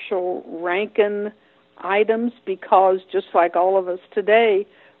many actual Rankin items because, just like all of us today,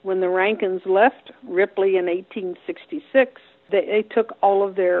 when the Rankins left Ripley in 1866, they took all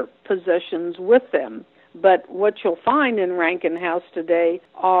of their possessions with them. But what you'll find in Rankin House today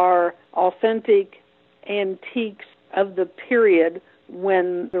are authentic antiques of the period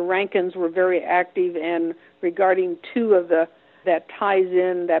when the Rankins were very active, and regarding two of that ties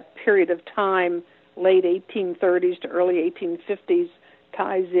in that period of time, late 1830s to early 1850s,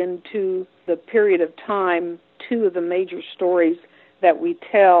 ties into the period of time, two of the major stories that we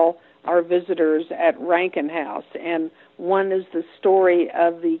tell our visitors at Rankin House. And one is the story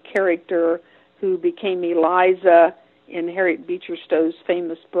of the character who became Eliza in Harriet Beecher Stowe's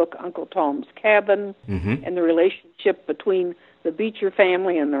famous book, Uncle Tom's Cabin, and the relationship between the Beecher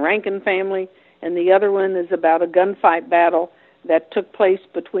family and the Rankin family. And the other one is about a gunfight battle that took place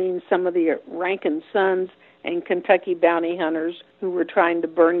between some of the Rankin sons and Kentucky bounty hunters who were trying to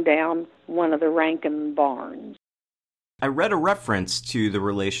burn down one of the Rankin barns. I read a reference to the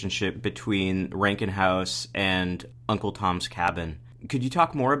relationship between Rankin House and Uncle Tom's Cabin. Could you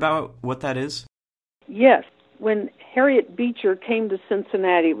talk more about what that is? Yes. When Harriet Beecher came to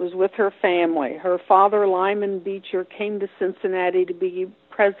Cincinnati, it was with her family. Her father, Lyman Beecher, came to Cincinnati to be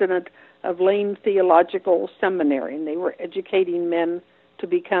president of Lane Theological Seminary, and they were educating men to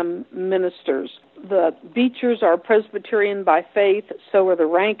become ministers. The Beechers are Presbyterian by faith, so are the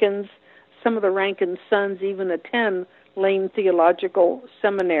Rankins. Some of the Rankin sons even attend Lane Theological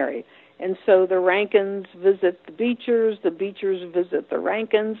Seminary. And so the Rankins visit the Beechers visit the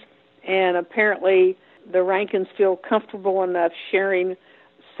Rankins, and apparently the Rankins feel comfortable enough sharing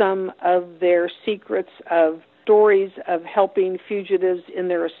some of their secrets of stories of helping fugitives in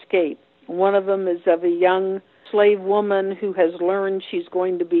their escape. One of them is of a young slave woman who has learned she's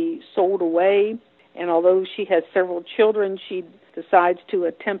going to be sold away, and although she has several children, she decides to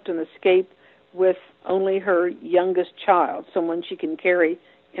attempt an escape with only her youngest child, someone she can carry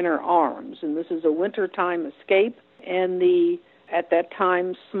in her arms. And this is a wintertime escape, and the, at that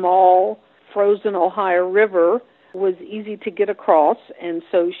time, small frozen Ohio River was easy to get across, and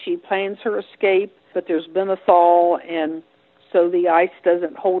so she plans her escape, but there's been a thaw, and so the ice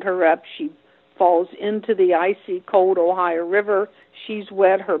doesn't hold her up. She falls into the icy, cold Ohio River. She's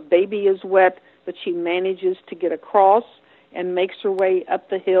wet, her baby is wet, but she manages to get across and makes her way up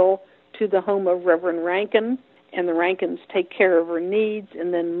the hill to the home of Reverend Rankin, and the Rankins take care of her needs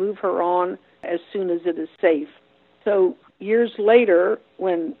and then move her on as soon as it is safe. So years later,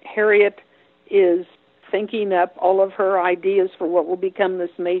 when Harriet is thinking up all of her ideas for what will become this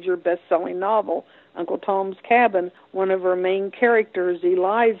major best-selling novel, Uncle Tom's Cabin, one of her main characters,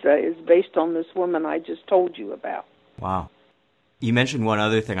 Eliza, is based on this woman I just told you about. Wow. You mentioned one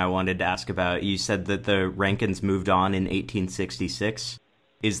other thing I wanted to ask about. You said that the Rankins moved on in 1866.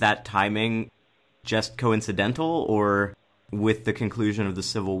 Is that timing just coincidental, or with the conclusion of the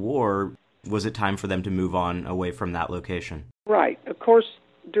Civil War, was it time for them to move on away from that location? Right. Of course,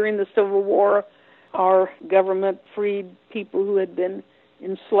 during the Civil War, our government freed people who had been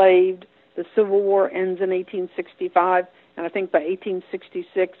enslaved. The Civil War ends in 1865, and I think by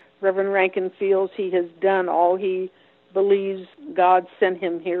 1866, Reverend Rankin feels he has done all he believes God sent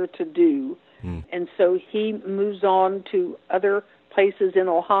him here to do. And so he moves on to other places in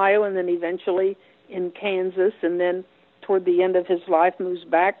Ohio and then eventually in Kansas, and then toward the end of his life moves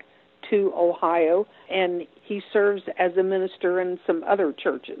back to Ohio, and he serves as a minister in some other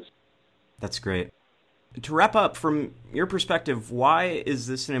churches. That's great. To wrap up, from your perspective, why is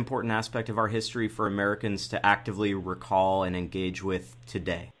this an important aspect of our history for Americans to actively recall and engage with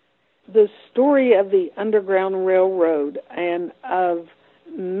today? The story of the Underground Railroad and of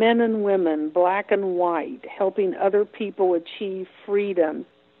men and women, black and white, helping other people achieve freedom,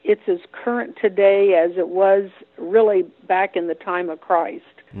 it's as current today as it was really back in the time of Christ,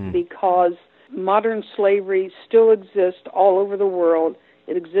 because modern slavery still exists all over the world.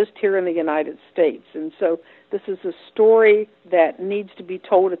 It exists here in the United States. And so this is a story that needs to be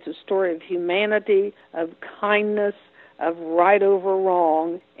told. It's a story of humanity, of kindness, of right over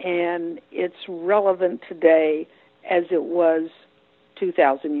wrong, and it's relevant today as it was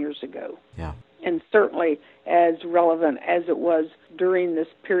 2,000 years ago. Yeah. And certainly as relevant as it was during this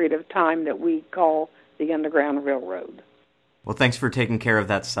period of time that we call the Underground Railroad. Well, thanks for taking care of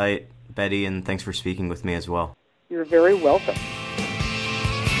that site, Betty, and thanks for speaking with me as well. You're very welcome.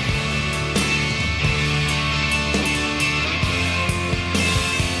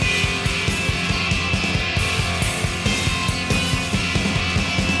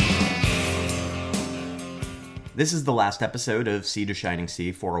 This is the last episode of Sea to Shining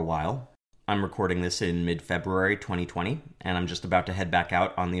Sea for a while. I'm recording this in mid-February 2020, and I'm just about to head back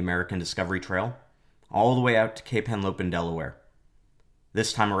out on the American Discovery Trail, all the way out to Cape Henlopen, Delaware.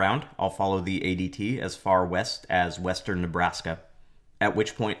 This time around, I'll follow the ADT as far west as western Nebraska, at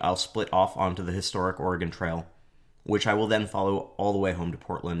which point I'll split off onto the historic Oregon Trail, which I will then follow all the way home to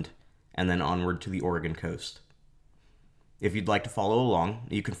Portland, and then onward to the Oregon coast. If you'd like to follow along,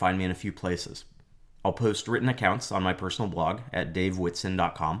 you can find me in a few places. I'll post written accounts on my personal blog at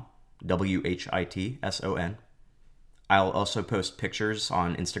davewhitson.com, WHITSON. I'll also post pictures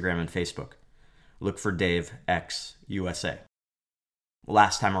on Instagram and Facebook. Look for Dave X USA.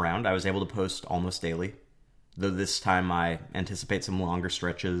 Last time around, I was able to post almost daily, though this time I anticipate some longer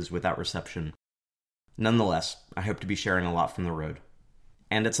stretches without reception. Nonetheless, I hope to be sharing a lot from the road.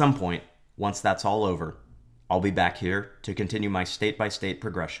 And at some point, once that's all over, I'll be back here to continue my state-by-state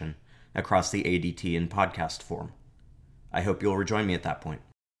progression across the ADT in podcast form. I hope you'll rejoin me at that point.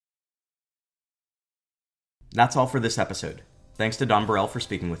 That's all for this episode. Thanks to Don Burrell for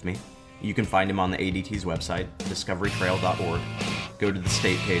speaking with me. You can find him on the ADT's website, discoverytrail.org. Go to the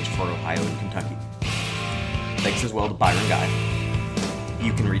state page for Ohio and Kentucky. Thanks as well to Byron Guy.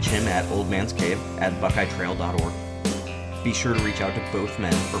 You can reach him at oldmanscave@buckeyetrail.org. Be sure to reach out to both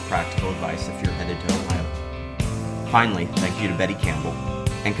men for practical advice if you're headed to Ohio. Finally, thank you to Betty Campbell,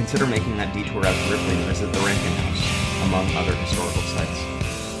 and consider making that detour out to Ripley to visit the Rankin House, among other historical sites.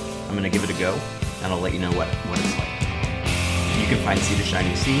 I'm going to give it a go, and I'll let you know what it's like. You can find Sea to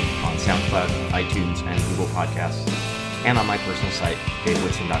Shining Sea on SoundCloud, iTunes, and Google Podcasts, and on my personal site,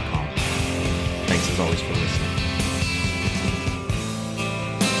 davewhitson.com. Thanks as always for listening.